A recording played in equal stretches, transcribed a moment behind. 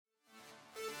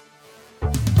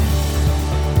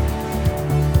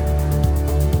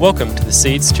Welcome to the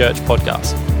Seeds Church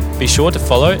podcast. Be sure to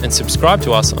follow and subscribe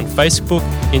to us on Facebook,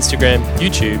 Instagram,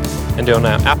 YouTube, and on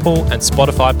our Apple and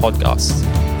Spotify podcasts.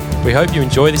 We hope you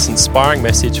enjoy this inspiring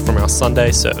message from our Sunday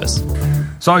service.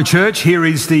 So church, here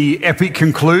is the epic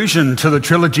conclusion to the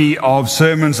trilogy of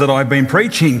sermons that I've been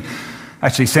preaching.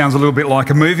 Actually sounds a little bit like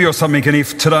a movie or something, and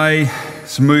if today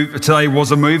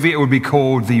was a movie, it would be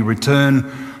called The Return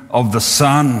of the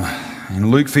Son.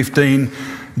 In Luke 15,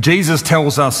 Jesus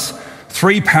tells us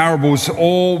three parables,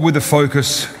 all with a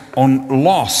focus on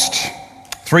lost.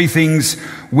 Three things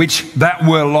that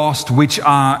were lost, which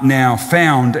are now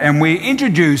found. And we're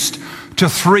introduced to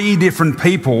three different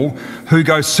people who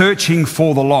go searching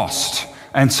for the lost.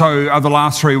 And so over the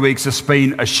last 3 weeks, it's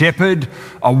been a shepherd,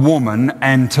 a woman,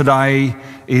 and today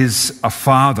is a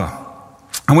father.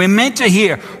 And we're meant to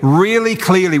hear really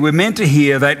clearly,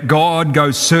 that God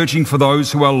goes searching for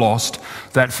those who are lost,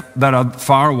 that are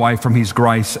far away from his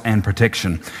grace and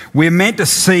protection. We're meant to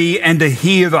see and to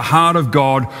hear the heart of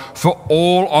God for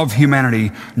all of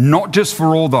humanity, not just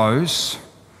for all those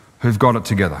who've got it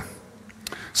together.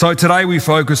 So today we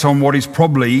focus on what is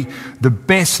probably the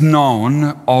best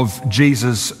known of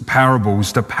Jesus'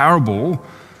 parables, the parable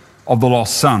of the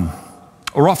lost son,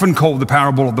 or often called the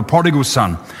parable of the prodigal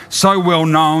son. So well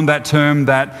known, that term,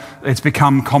 that it's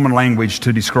become common language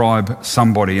to describe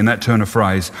somebody in that turn of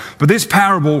phrase. But this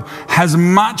parable has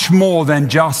much more than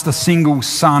just a single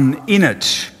son in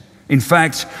it. In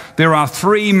fact, there are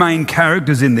three main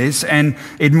characters in this, and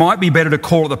it might be better to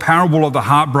call it the parable of the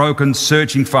heartbroken,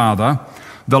 searching father,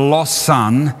 the lost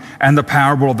son, and the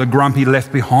parable of the grumpy,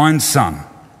 left behind son.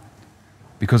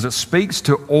 Because it speaks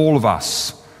to all of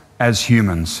us as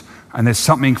humans, and there's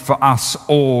something for us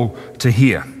all to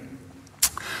hear.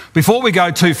 Before we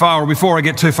go too far, or before I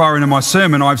get too far into my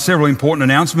sermon, I have several important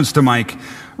announcements to make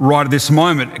right at this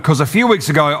moment. Because a few weeks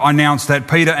ago, I announced that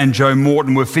Peter and Joe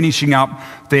Morton were finishing up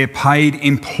their paid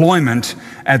employment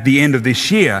at the end of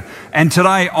this year. And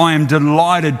today, I am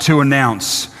delighted to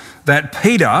announce that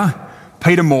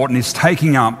Peter Morton is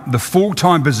taking up the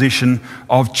full-time position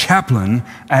of chaplain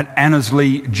at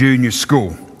Annesley Junior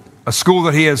School, a school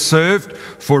that he has served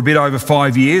for a bit over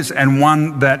 5 years, and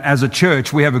one that as a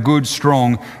church we have a good,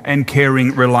 strong and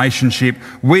caring relationship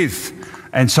with.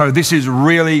 And so this is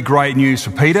really great news for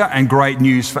Peter and great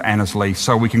news for Annesley.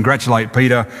 So we congratulate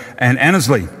Peter and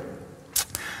Annesley.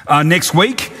 Next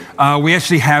week we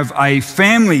actually have a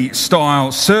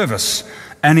family-style service.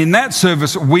 And in that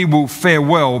service, we will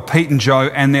farewell Pete and Joe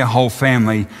and their whole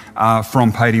family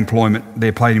from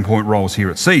their paid employment roles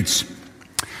here at Seeds.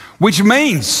 Which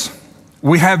means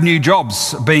we have new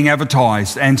jobs being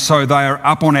advertised. And so they are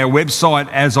up on our website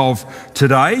as of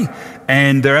today.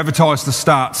 And they're advertised to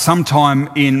start sometime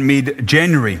in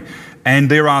mid-January.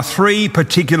 And there are three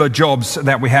particular jobs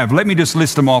that we have. Let me just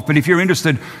list them off. But if you're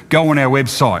interested, go on our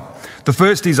website. The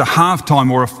first is a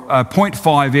half-time or a 0.5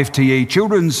 FTE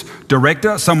children's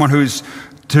director, someone who's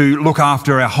to look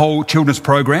after our whole children's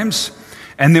programs.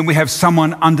 And then we have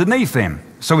someone underneath them.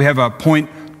 So we have a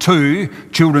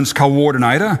 0.2 children's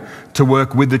coordinator to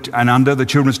work with and under the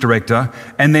children's director.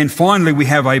 And then finally, we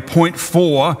have a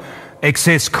 0.4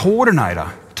 excess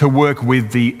coordinator to work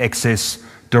with the excess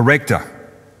director.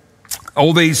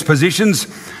 All these positions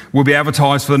will be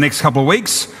advertised for the next couple of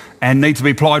weeks and need to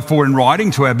be applied for in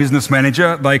writing to our business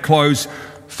manager. They close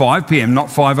 5 p.m, not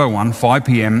 5:01, 5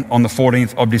 p.m. on the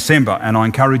 14th of December. And I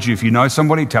encourage you, if you know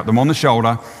somebody, tap them on the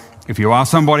shoulder. If you are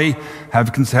somebody,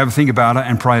 have a think about it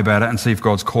and pray about it and see if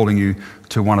God's calling you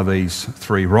to one of these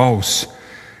three roles.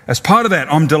 As part of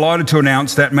that, I'm delighted to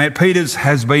announce that Matt Peters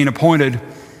has been appointed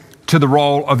to the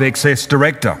role of Excess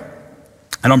Director.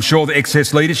 And I'm sure the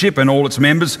Excess leadership and all its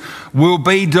members will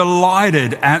be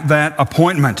delighted at that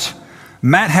appointment.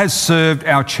 Matt has served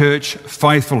our church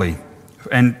faithfully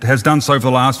and has done so for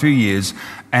the last few years,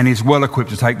 and is well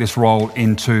equipped to take this role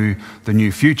into the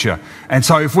new future. And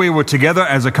so if we were together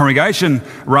as a congregation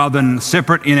rather than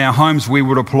separate in our homes, we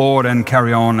would applaud and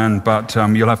carry on. But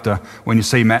you'll have to, when you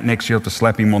see Matt next, you'll have to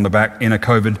slap him on the back in a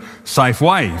COVID-safe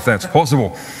way, if that's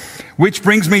possible. Which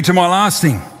brings me to my last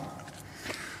thing.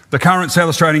 The current South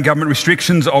Australian government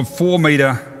restrictions of 4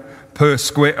 metres per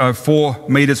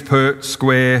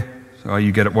square. Oh,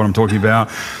 you get it, what I'm talking about.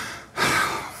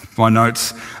 My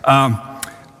notes.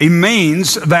 It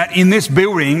means that in this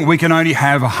building, we can only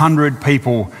have 100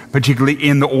 people, particularly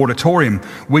in the auditorium,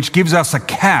 which gives us a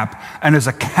cap, and is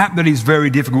a cap that is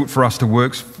very difficult for us to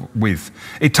work with.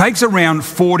 It takes around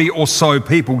 40 or so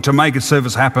people to make a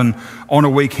service happen on a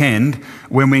weekend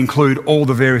when we include all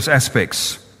the various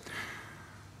aspects,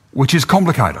 which is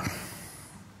complicated.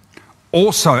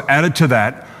 Also added to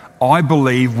that, I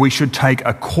believe we should take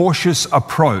a cautious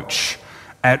approach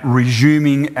at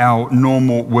resuming our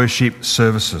normal worship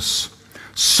services.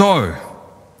 So,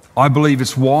 I believe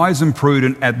it's wise and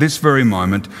prudent at this very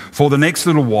moment for the next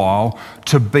little while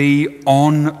to be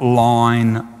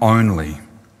online only.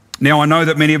 Now, I know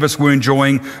that many of us were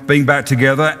enjoying being back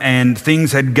together and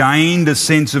things had gained a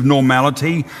sense of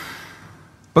normality,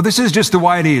 but this is just the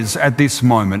way it is at this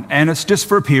moment, and it's just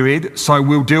for a period, so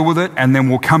we'll deal with it and then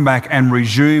we'll come back and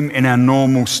resume in our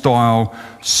normal style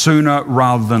sooner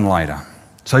rather than later.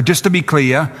 So just to be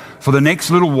clear, for the next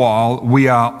little while, we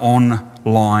are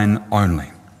online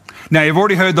only. Now, you've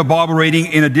already heard the Bible reading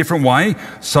in a different way,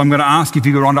 so I'm going to ask if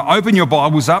you could open your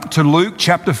Bibles up to Luke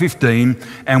chapter 15,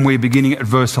 and we're beginning at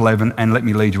verse 11, and let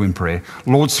me lead you in prayer.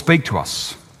 Lord, speak to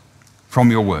us from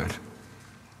your word.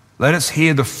 Let us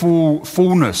hear the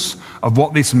fullness of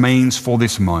what this means for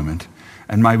this moment,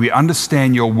 and may we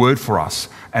understand your word for us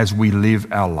as we live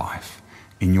our life.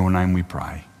 In your name we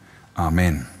pray.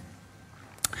 Amen.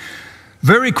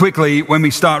 Very quickly, when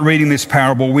we start reading this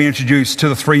parable, we're introduced to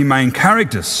the three main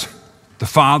characters, the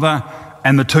father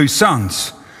and the two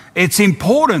sons. It's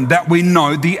important that we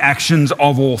know the actions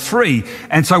of all three.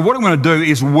 And so what I'm going to do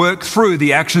is work through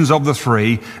the actions of the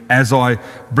three as I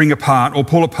bring apart or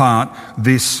pull apart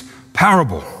this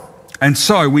parable. And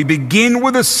so we begin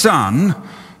with a son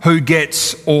who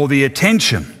gets all the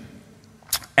attention.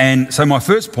 And so my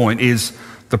first point is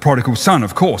the prodigal son,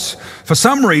 of course. For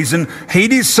some reason, he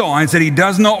decides that he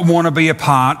does not want to be a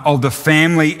part of the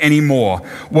family anymore.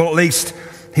 Well, at least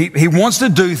he wants to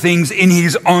do things in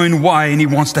his own way and he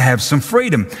wants to have some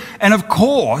freedom. And of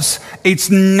course, it's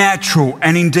natural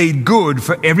and indeed good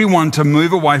for everyone to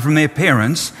move away from their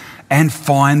parents and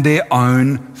find their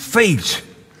own feet.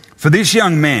 For this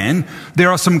young man,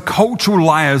 there are some cultural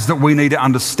layers that we need to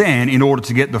understand in order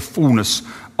to get the fullness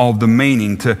of the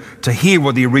meaning, to hear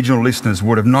what the original listeners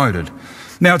would have noted.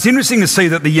 Now, it's interesting to see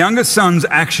that the younger son's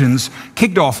actions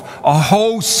kicked off a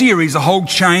whole series, a whole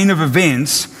chain of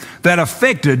events that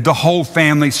affected the whole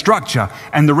family structure,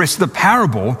 and the rest of the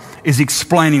parable is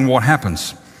explaining what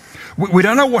happens. We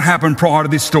don't know what happened prior to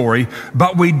this story,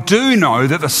 but we do know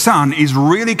that the son is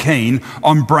really keen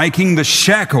on breaking the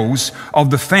shackles of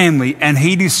the family, and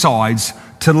he decides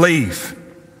to leave.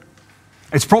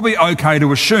 It's probably okay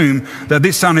to assume that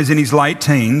this son is in his late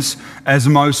teens, as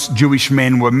most Jewish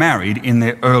men were married in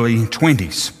their early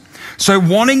 20s. So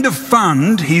wanting to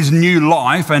fund his new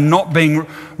life and not being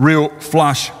real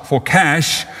flush for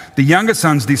cash, the younger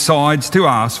son decides to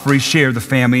ask for his share of the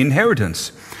family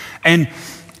inheritance. And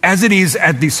as it is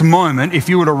at this moment, if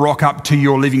you were to rock up to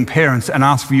your living parents and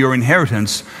ask for your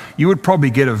inheritance, you would probably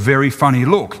get a very funny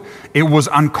look. It was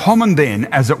uncommon then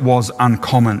as it was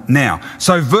uncommon now.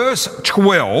 So verse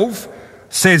 12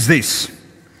 says this: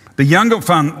 The younger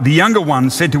one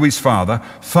said to his father,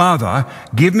 "Father,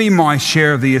 give me my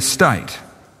share of the estate."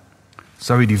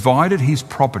 So he divided his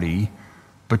property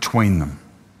between them.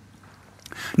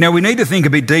 Now we need to think a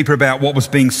bit deeper about what was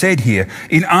being said here.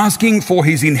 In asking for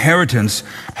his inheritance,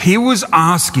 he was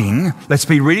asking, let's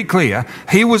be really clear,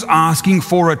 he was asking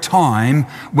for a time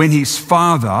when his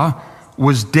father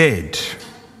was dead.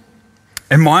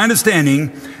 And my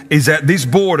understanding is that this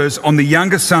borders on the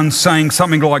younger son saying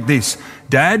something like this: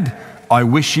 "Dad, I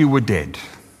wish you were dead.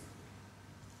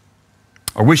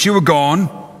 I wish you were gone.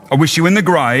 I wish you in the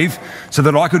grave so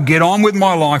that I could get on with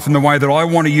my life in the way that I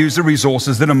want to use the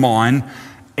resources that are mine,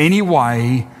 any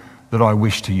way that I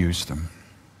wish to use them."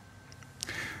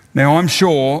 Now, I'm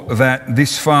sure that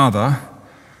this father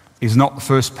is not the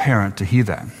first parent to hear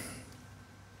that.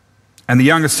 And the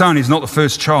younger son is not the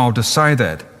first child to say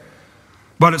that.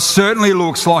 But it certainly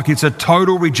looks like it's a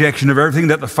total rejection of everything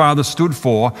that the father stood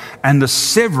for and the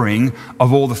severing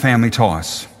of all the family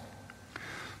ties.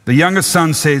 The younger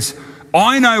son says,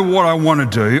 "I know what I want to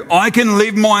do. I can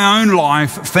live my own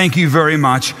life. Thank you very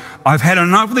much. I've had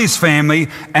enough of this family,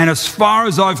 and as far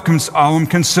as I'm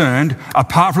concerned,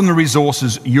 apart from the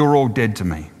resources, you're all dead to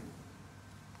me."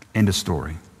 End of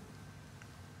story.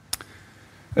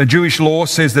 A Jewish law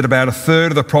says that about a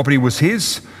third of the property was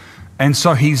his, and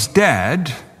so his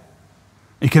dad,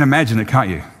 you can imagine it, can't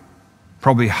you?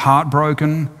 Probably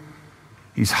heartbroken,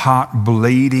 his heart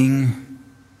bleeding,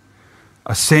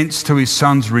 assents to his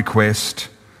son's request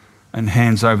and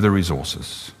hands over the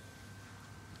resources.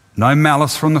 No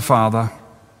malice from the father,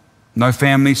 no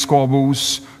family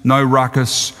squabbles, no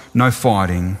ruckus, no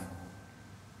fighting,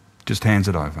 just hands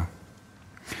it over.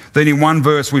 Then in one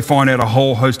verse we find out a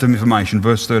whole host of information.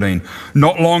 Verse 13.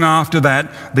 Not long after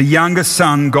that, the younger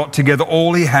son got together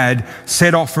all he had,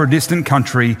 set off for a distant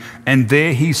country, and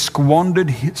there he squandered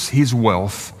his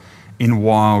wealth in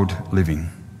wild living.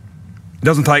 It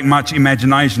doesn't take much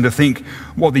imagination to think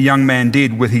what the young man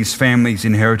did with his family's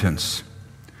inheritance.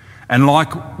 And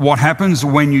like what happens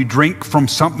when you drink from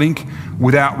something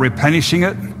without replenishing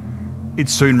it, it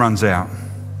soon runs out.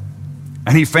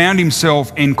 And he found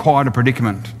himself in quite a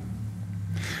predicament.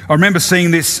 I remember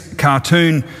seeing this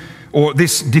cartoon, or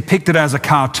this depicted as a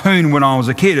cartoon when I was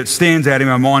a kid. It stands out in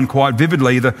my mind quite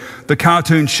vividly. The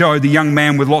cartoon showed the young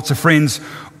man with lots of friends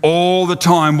all the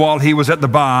time while he was at the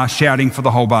bar shouting for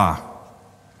the whole bar.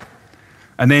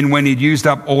 And then when he'd used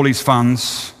up all his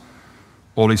funds,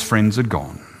 all his friends had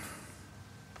gone.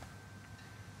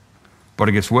 But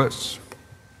it gets worse.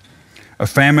 A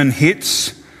famine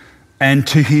hits, and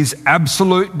to his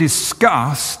absolute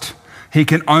disgust, he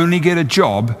can only get a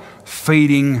job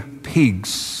feeding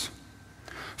pigs.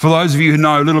 For those of you who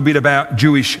know a little bit about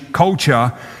Jewish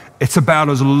culture, it's about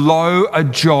as low a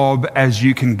job as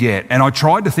you can get. And I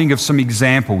tried to think of some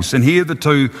examples, and here are the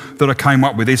two that I came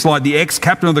up with. It's like the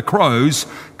ex-captain of the Crows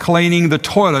cleaning the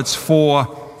toilets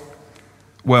for,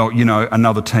 well, you know,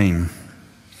 another team.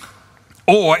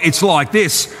 Or it's like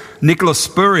this, Nicholas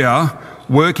Spurrier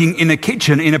working in a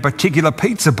kitchen in a particular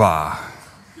pizza bar.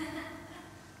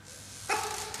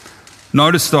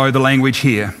 Notice though the language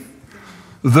here.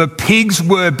 The pigs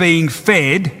were being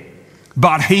fed,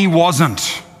 but he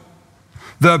wasn't.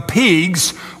 The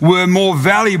pigs were more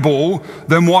valuable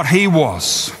than what he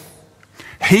was.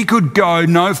 He could go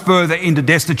no further into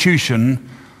destitution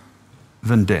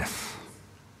than death.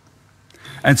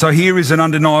 And so here is an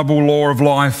undeniable law of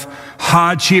life.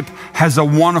 Hardship has a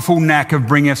wonderful knack of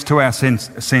bringing us to our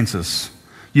senses.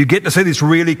 You get to see this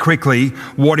really quickly,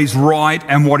 what is right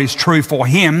and what is true for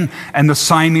him, and the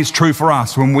same is true for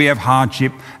us when we have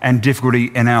hardship and difficulty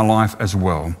in our life as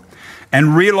well.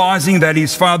 And realising that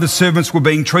his father's servants were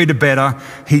being treated better,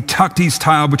 he tucked his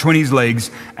tail between his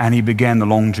legs and he began the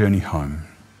long journey home.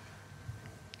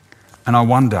 And I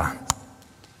wonder,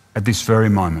 at this very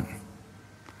moment,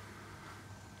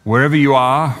 wherever you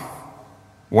are,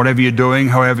 whatever you're doing,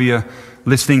 however you're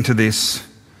listening to this,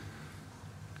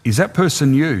 is that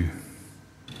person you?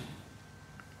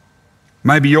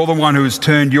 Maybe you're the one who has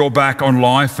turned your back on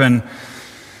life and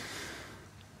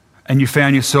you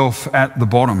found yourself at the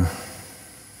bottom,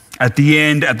 at the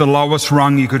end, at the lowest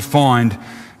rung you could find.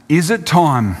 Is it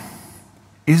time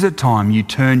you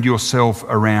turned yourself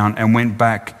around and went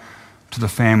back to the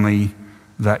family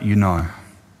that you know?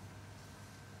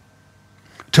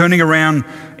 Turning around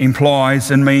implies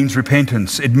and means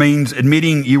repentance. It means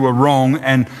admitting you were wrong,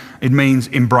 and it means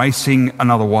embracing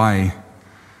another way.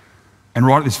 And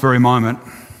right at this very moment,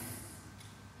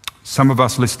 some of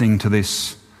us listening to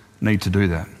this need to do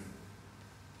that.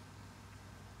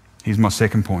 Here's my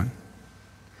second point.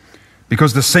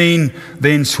 Because the scene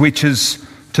then switches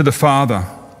to the father.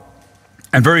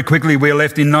 And very quickly we are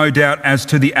left in no doubt as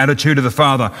to the attitude of the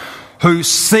father, who,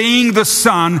 seeing the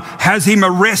son, has him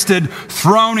arrested,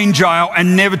 thrown in jail,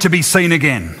 and never to be seen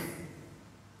again.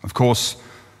 Of course,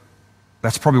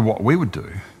 that's probably what we would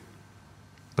do,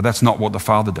 but that's not what the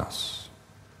father does.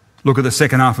 Look at the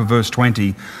second half of verse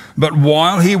 20. But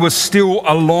while he was still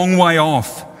a long way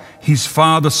off, his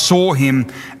father saw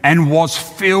him and was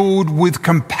filled with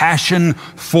compassion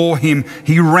for him.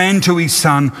 He ran to his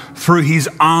son, threw his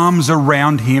arms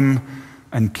around him,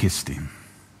 and kissed him.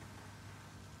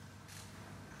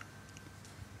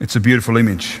 It's a beautiful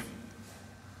image.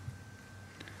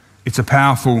 It's a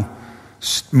powerful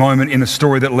moment in a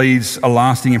story that leaves a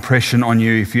lasting impression on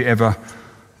you if you ever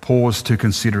pause to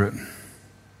consider it.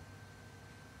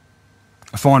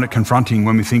 I find it confronting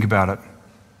when we think about it.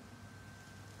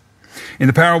 In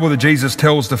the parable that Jesus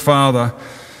tells the father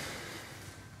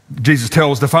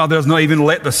does not even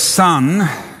let the son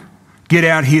get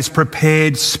out his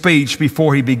prepared speech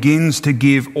before he begins to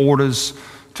give orders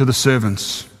to the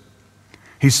servants.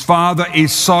 His father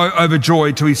is so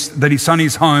overjoyed that his son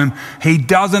is home, he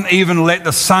doesn't even let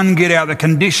the son get out the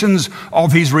conditions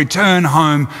of his return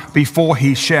home before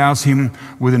he showers him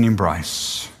with an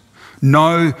embrace.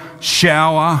 No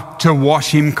shower to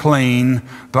wash him clean,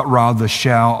 but rather the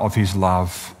shower of his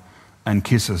love and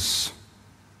kisses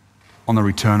on the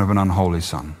return of an unholy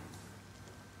son.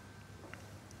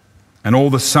 And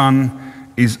all the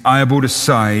son is able to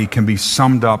say can be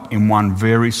summed up in one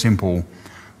very simple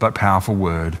but powerful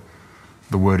word.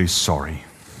 The word is sorry.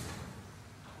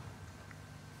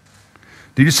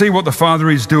 Did you see what the father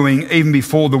is doing even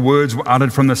before the words were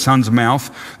uttered from the son's mouth?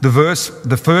 The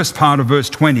first part of verse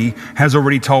 20 has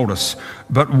already told us.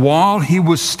 But while he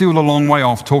was still a long way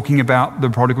off, talking about the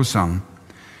prodigal son,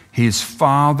 his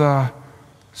father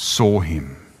saw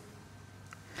him.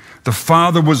 The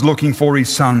Father was looking for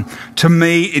his Son. To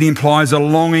me, it implies a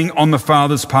longing on the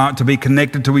Father's part to be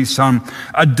connected to his Son,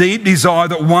 a deep desire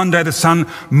that one day the Son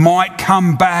might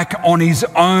come back on his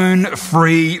own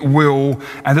free will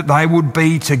and that they would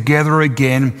be together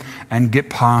again and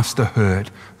get past the hurt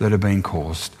that had been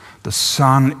caused. The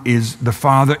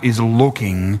Father is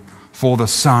looking for the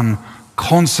Son,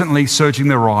 constantly searching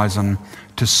the horizon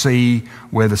to see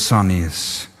where the Son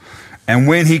is. And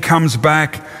when he comes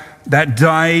back, that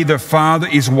day the Father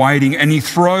is waiting and he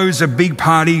throws a big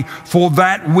party, for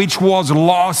that which was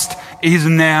lost is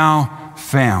now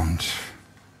found.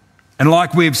 And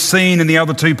like we've seen in the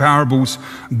other two parables,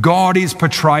 God is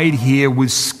portrayed here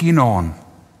with skin on.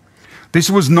 This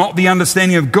was not the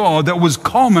understanding of God that was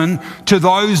common to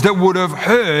those that would have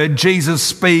heard Jesus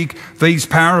speak these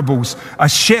parables. A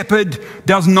shepherd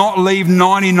does not leave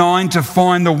 99 to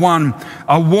find the one.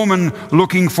 A woman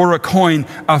looking for a coin.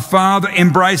 A father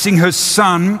embracing her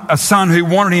son, a son who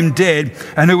wanted him dead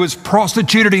and who has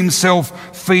prostituted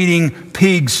himself feeding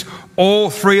pigs. All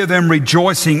three of them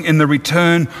rejoicing in the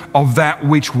return of that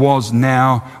which was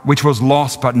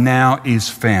lost but now is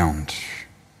found.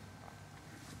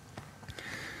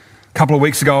 A couple of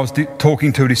weeks ago, I was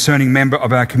talking to a discerning member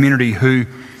of our community who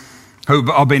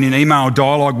I've been in email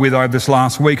dialogue with over this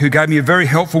last week, who gave me a very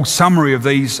helpful summary of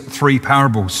these three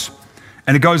parables.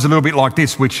 And it goes a little bit like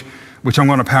this, which I'm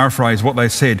going to paraphrase what they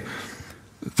said.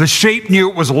 The sheep knew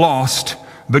it was lost,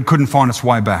 but couldn't find its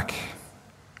way back.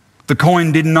 The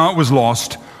coin didn't know it was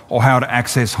lost or how to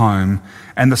access home.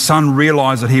 And the son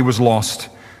realised that he was lost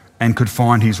and could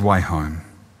find his way home.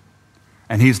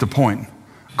 And here's the point.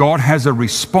 God has a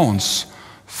response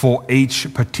for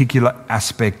each particular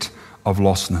aspect of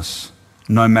lostness,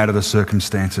 no matter the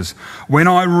circumstances. When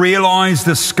I realise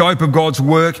the scope of God's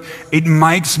work, it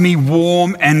makes me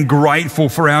warm and grateful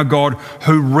for our God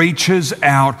who reaches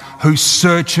out, who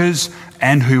searches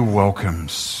and who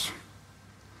welcomes,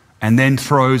 and then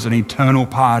throws an eternal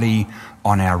party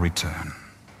on our return.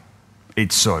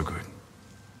 It's so good.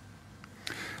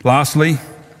 Lastly,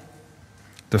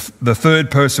 the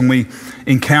third person we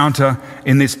encounter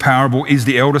in this parable is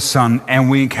the eldest son, and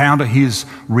we encounter his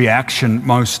reaction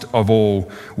most of all,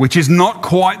 which is not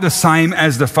quite the same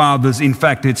as the father's. In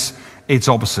fact, it's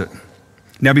opposite.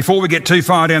 Now, before we get too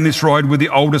far down this road with the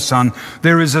older son,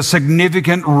 there is a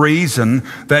significant reason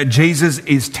that Jesus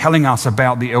is telling us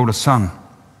about the eldest son.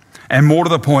 And more to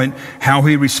the point, how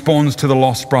he responds to the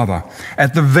lost brother.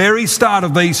 At the very start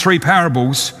of these three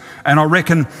parables, and I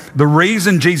reckon the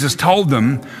reason Jesus told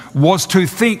them was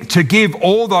to give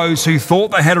all those who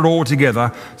thought they had it all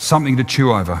together something to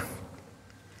chew over.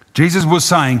 Jesus was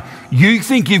saying, you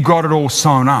think you've got it all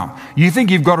sewn up. You think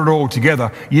you've got it all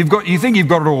together. You think you've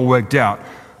got it all worked out.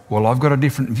 Well, I've got a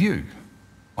different view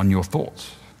on your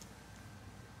thoughts.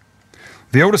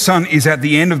 The elder son is at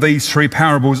the end of these three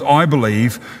parables, I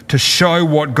believe, to show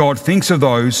what God thinks of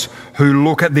those who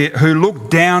look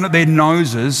down at their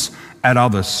noses at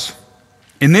others.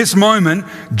 In this moment,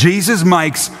 Jesus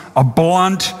makes a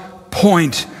blunt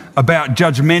point about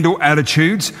judgmental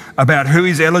attitudes, about who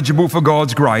is eligible for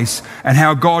God's grace, and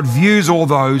how God views all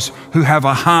those who have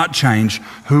a heart change,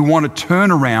 who want to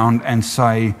turn around and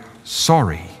say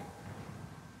sorry.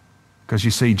 Because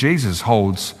you see, Jesus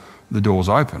holds the doors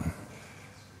open.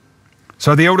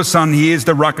 So the elder son hears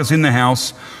the ruckus in the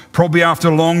house, probably after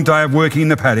a long day of working in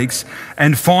the paddocks,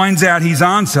 and finds out his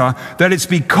answer, that it's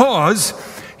because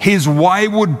his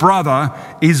wayward brother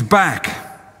is back.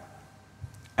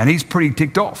 And he's pretty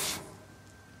ticked off.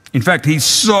 In fact, he's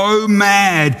so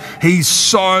mad, he's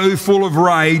so full of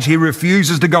rage, he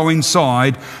refuses to go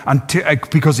inside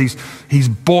because he's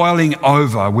boiling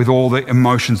over with all the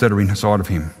emotions that are inside of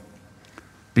him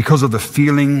because of the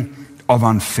feeling of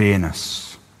unfairness.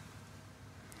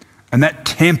 And that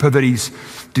temper that he's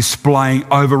displaying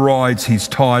overrides his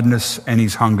tiredness and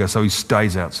his hunger, so he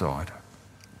stays outside.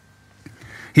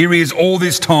 Here he is all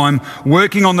this time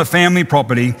working on the family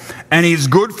property, and his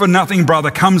good-for-nothing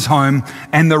brother comes home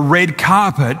and the red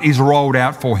carpet is rolled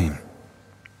out for him.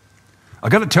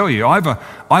 I've got to tell you, I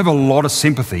have a lot of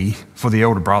sympathy for the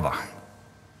elder brother.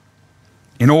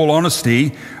 In all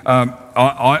honesty,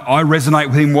 I resonate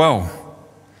with him well,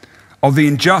 of the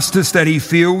injustice that he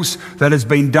feels that has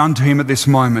been done to him at this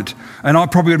moment. And I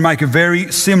probably would make a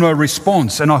very similar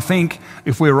response. And I think,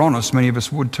 if we're honest, many of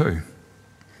us would too.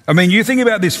 I mean, you think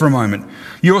about this for a moment.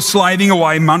 You're slaving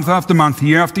away month after month,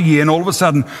 year after year, and all of a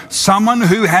sudden, someone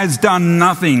who has done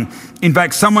nothing, in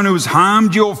fact, someone who has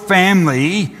harmed your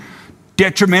family,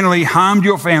 detrimentally harmed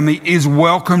your family, is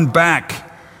welcomed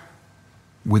back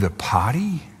with a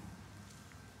party?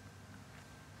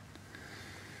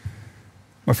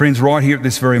 My friends, right here at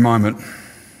this very moment,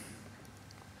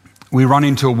 we run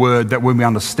into a word that when we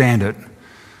understand it,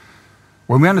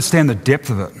 when we understand the depth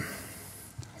of it,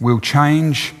 will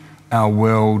change our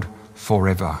world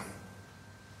forever.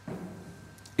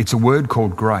 It's a word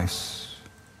called grace.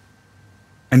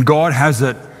 And God has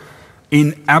it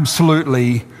in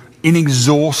absolutely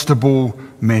inexhaustible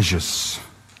measures,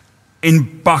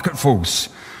 in bucketfuls.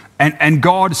 And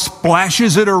God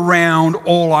splashes it around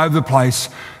all over the place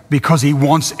because he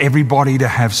wants everybody to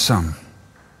have some.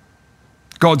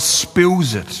 God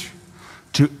spills it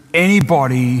to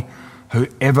anybody who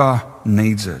ever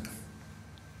needs it.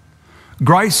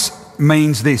 Grace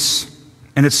means this,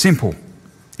 and it's simple.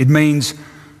 It means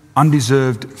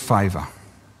undeserved favour.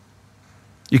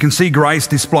 You can see grace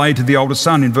displayed to the older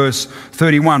son in verse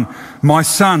 31. My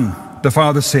son, the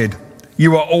father said,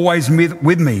 you are always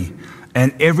with me,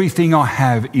 and everything I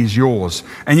have is yours.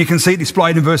 And you can see it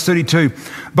displayed in verse 32.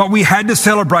 But we had to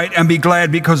celebrate and be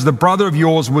glad because the brother of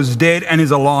yours was dead and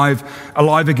is alive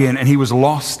again, and he was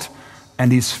lost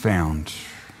and is found.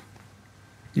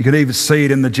 You could even see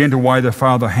it in the gentle way the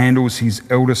father handles his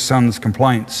eldest son's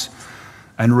complaints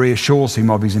and reassures him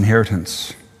of his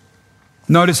inheritance.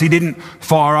 Notice he didn't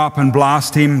fire up and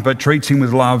blast him, but treats him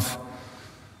with love,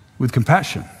 with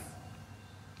compassion.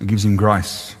 It gives him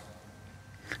grace.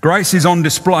 Grace is on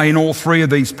display in all three of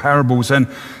these parables, and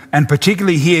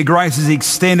particularly here, grace is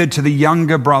extended to the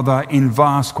younger brother in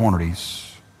vast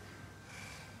quantities.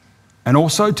 And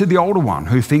also to the older one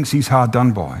who thinks he's hard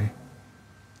done by.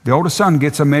 The older son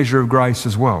gets a measure of grace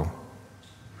as well.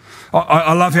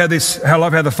 I love how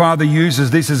the father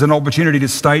uses this as an opportunity to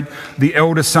state the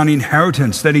elder son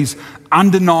inheritance that is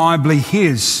undeniably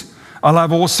his. I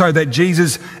love also that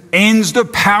Jesus ends the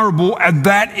parable at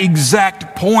that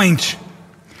exact point,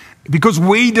 because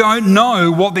we don't know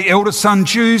what the elder son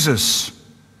chooses.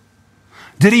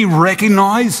 Did he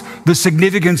recognize the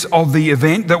significance of the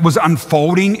event that was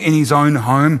unfolding in his own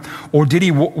home, or did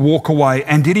he walk away,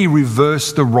 and did he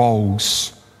reverse the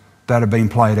roles that have been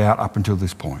played out up until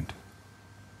this point?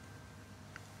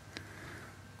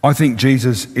 I think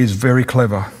Jesus is very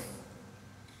clever,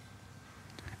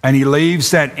 and he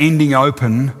leaves that ending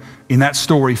open in that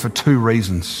story for two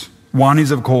reasons. One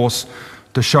is, of course,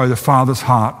 to show the Father's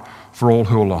heart for all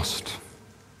who are lost.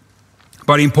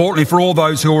 But importantly, for all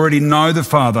those who already know the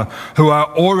Father, who are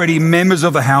already members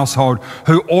of the household,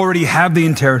 who already have the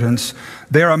inheritance,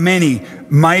 there are many,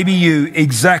 maybe you,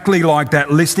 exactly like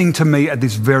that, listening to me at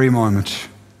this very moment.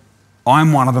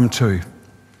 I'm one of them too.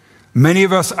 Many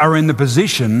of us are in the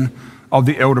position of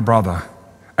the elder brother,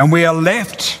 and we are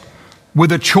left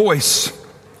with a choice,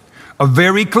 a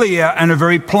very clear and a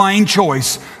very plain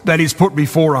choice that is put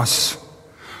before us.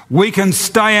 We can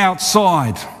stay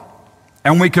outside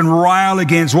and we can rail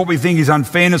against what we think is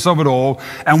unfairness of it all,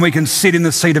 and we can sit in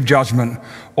the seat of judgment,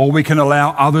 or we can allow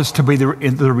others to be the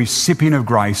recipient of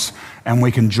grace, and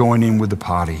we can join in with the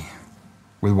party,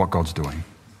 with what God's doing.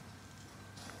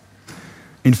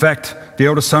 In fact, the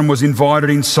elder son was invited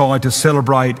inside to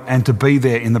celebrate and to be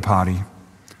there in the party,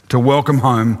 to welcome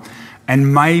home,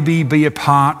 and maybe be a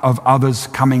part of others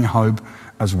coming home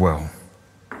as well.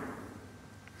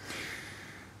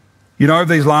 You know,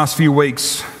 over these last few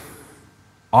weeks,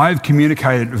 I've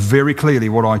communicated very clearly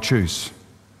what I choose.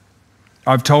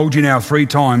 I've told you now 3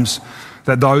 times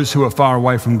that those who are far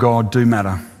away from God do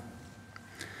matter.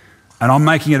 And I'm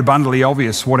making it abundantly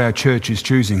obvious what our church is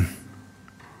choosing.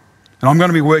 And I'm going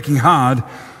to be working hard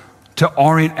to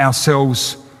orient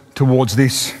ourselves towards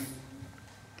this.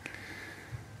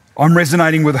 I'm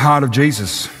resonating with the heart of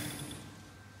Jesus.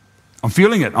 I'm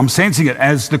feeling it. I'm sensing it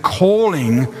as the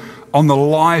calling on the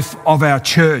life of our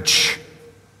church.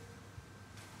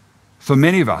 For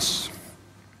many of us,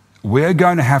 we're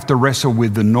going to have to wrestle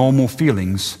with the normal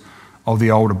feelings of the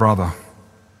older brother.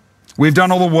 We've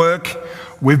done all the work,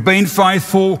 we've been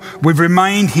faithful, we've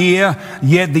remained here,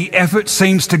 yet the effort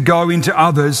seems to go into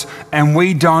others and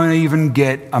we don't even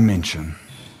get a mention.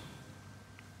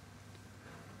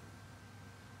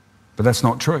 But that's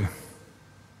not true.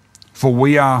 For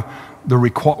we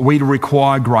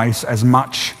require grace as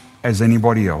much as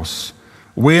anybody else.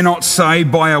 We're not saved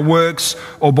by our works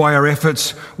or by our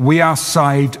efforts. We are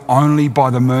saved only by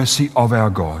the mercy of our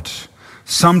God.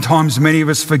 Sometimes many of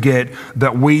us forget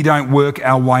that we don't work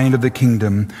our way into the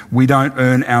kingdom. We don't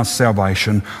earn our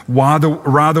salvation.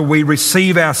 Rather, we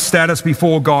receive our status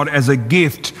before God as a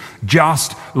gift,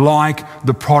 just like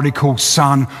the prodigal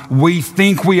son. We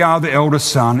think we are the elder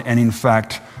son, and in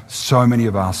fact, so many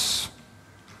of us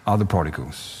are the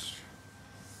prodigals.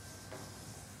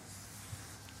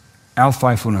 Our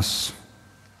faithfulness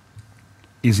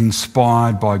is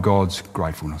inspired by God's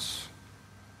gratefulness.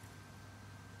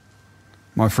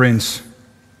 My friends,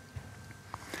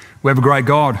 We have a great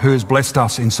God who has blessed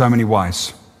us in so many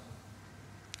ways.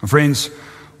 And friends,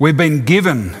 we've been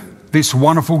given this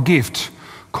wonderful gift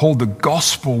called the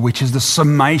gospel, which is the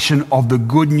summation of the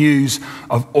good news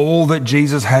of all that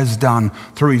Jesus has done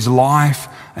through his life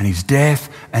and his death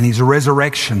and his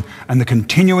resurrection and the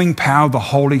continuing power of the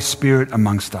Holy Spirit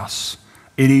amongst us.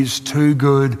 It is too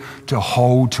good to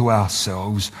hold to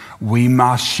ourselves. We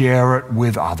must share it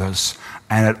with others,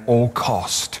 and at all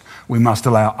cost, we must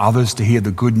allow others to hear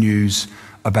the good news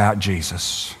about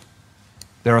Jesus.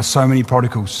 There are so many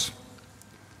prodigals.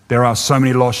 There are so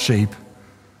many lost sheep.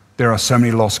 There are so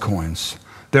many lost coins.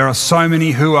 There are so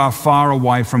many who are far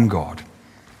away from God.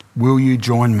 Will you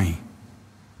join me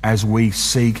as we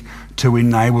seek to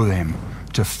enable them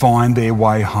to find their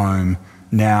way home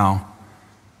now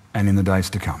and in the days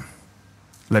to come?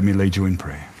 Let me lead you in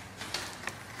prayer.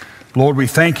 Lord, we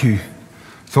thank you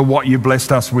for what you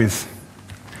blessed us with.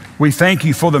 We thank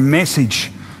you for the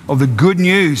message of the good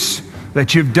news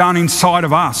that you've done inside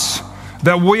of us,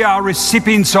 that we are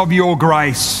recipients of your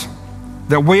grace,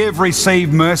 that we have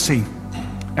received mercy,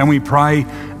 and we pray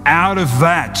out of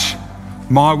that,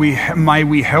 may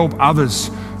we help others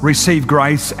receive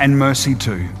grace and mercy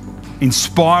too.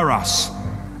 Inspire us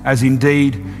as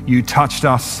indeed you touched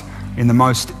us in the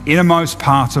most innermost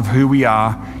parts of who we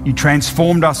are. You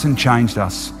transformed us and changed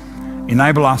us.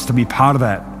 Enable us to be part of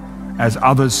that as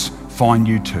others find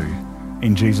you too.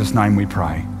 In Jesus' name we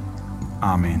pray.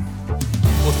 Amen.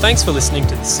 Well, thanks for listening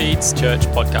to the Seeds Church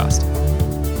podcast.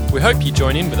 We hope you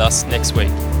join in with us next week.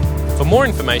 For more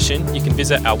information, you can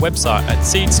visit our website at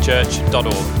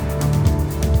seedschurch.org.